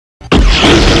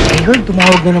heard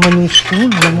tumawag na naman yung school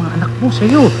ng mga anak mo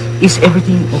sa'yo. Is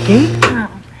everything okay?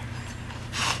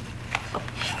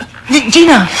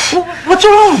 Gina, what's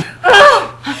wrong?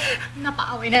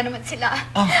 Napaaway na naman sila.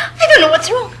 I don't know what's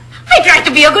wrong. I try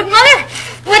to be a good mother,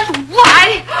 but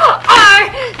why are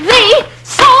they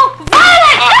so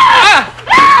violent?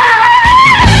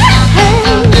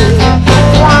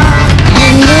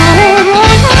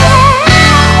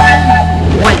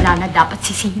 Wala na dapat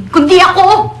sisihin, kundi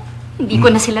ako. Hindi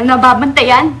ko na sila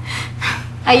nababantayan.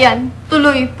 Ayan,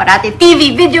 tuloy, parati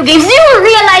TV, video games. Do you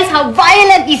realize how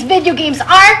violent these video games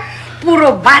are?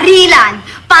 Puro barilan,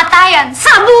 patayan,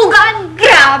 sabugan.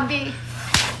 Grabe.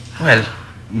 Well,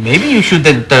 maybe you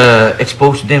shouldn't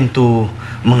expose them to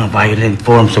mga violent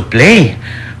forms of play.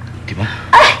 Diba?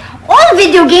 All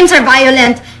video games are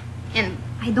violent. And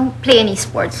I don't play any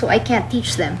sports, so I can't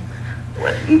teach them.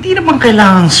 Well, hindi naman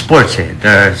kailangan sports eh.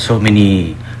 There are so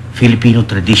many Filipino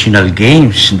traditional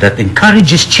games that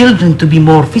encourages children to be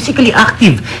more physically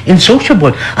active and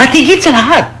sociable. At higit sa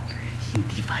lahat,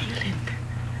 hindi violent.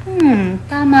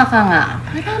 Tama ka nga.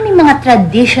 Maraming mga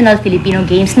traditional Filipino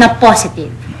games na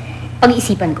positive.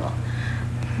 Pag-iisipan ko.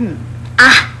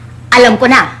 Alam ko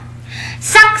na.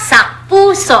 Saksak,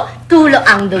 puso, tulo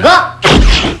ang dugo.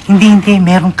 Hindi.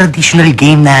 Merong traditional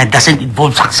game na doesn't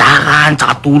involve saksakan,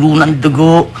 saka tulo ng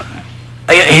dugo.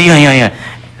 Ayun.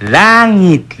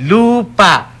 Langit,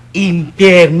 lupa,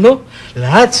 impyerno.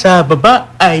 Lahat sa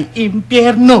baba ay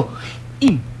impyerno.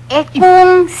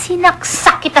 Kung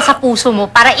sinaksak kita sa puso mo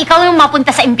para ikaw yung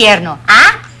mapunta sa impyerno,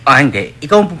 ha? Hindi.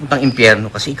 Ikaw ang pupuntang impyerno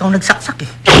kasi ikaw nagsaksak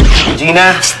eh.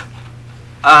 Gina,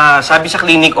 sabi sa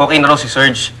clinic, okay na raw si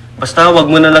Serge. Basta wag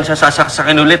mo na lang siya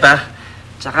sasaksakin ulit, ha?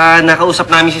 Tsaka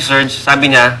nakausap namin si Serge, sabi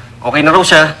niya, okay na raw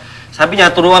siya. Sabi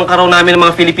niya, turuan ka raw namin ng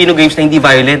mga Filipino games na hindi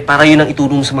violent para yun ang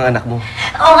itulong sa mga anak mo.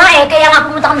 Oo nga kaya nga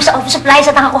pumunta kami sa office supplies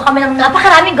at nakakuha kami ng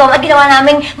napakaraming gum at ginawa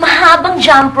naming mahabang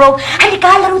jump rope.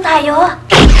 Halika, laro tayo.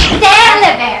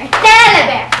 Telebear,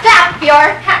 clap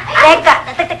your hands. Teka,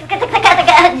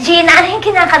 Gina, ano yung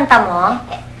kinakanta mo?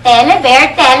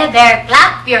 Telebear,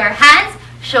 clap your hands,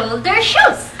 shoulder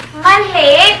shoes.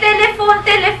 Mali,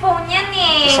 telephone yan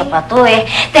eh. Isa pa to eh.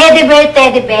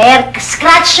 Teddy bear,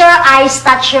 scratch your eyes,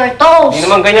 touch your toes. Hindi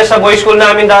naman ganyan sa boys school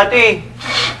namin dati.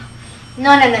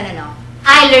 No.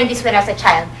 I learned this when I was a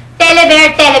child.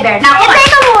 Telebear. Naku,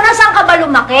 teka muna, saan ka ba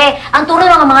lumaki? Ang turo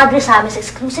ng mga madre sa amin sa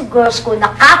exclusive girls school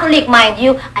na Catholic, mind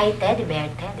you, ay teddy bear.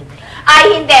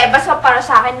 Ay, hindi. Basta para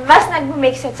sa akin, mas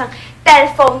nag-make sense ang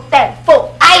telephone.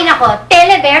 Ay, nako,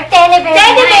 telebear.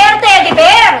 Telephone.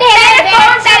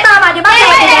 Tama, di ba?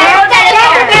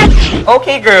 Telebear.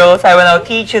 Okay, girls, I will now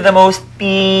teach you the most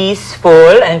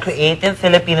peaceful and creative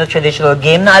Filipino traditional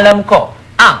game na alam ko.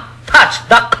 Ang Touch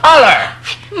the Color!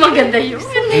 Maganda yun.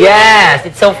 Yes,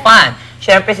 it's so fun.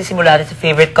 Siyempre, sisimula natin sa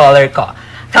favorite color ko.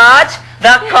 Touch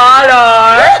the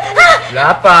color!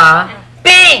 Wala pa.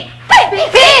 Pink!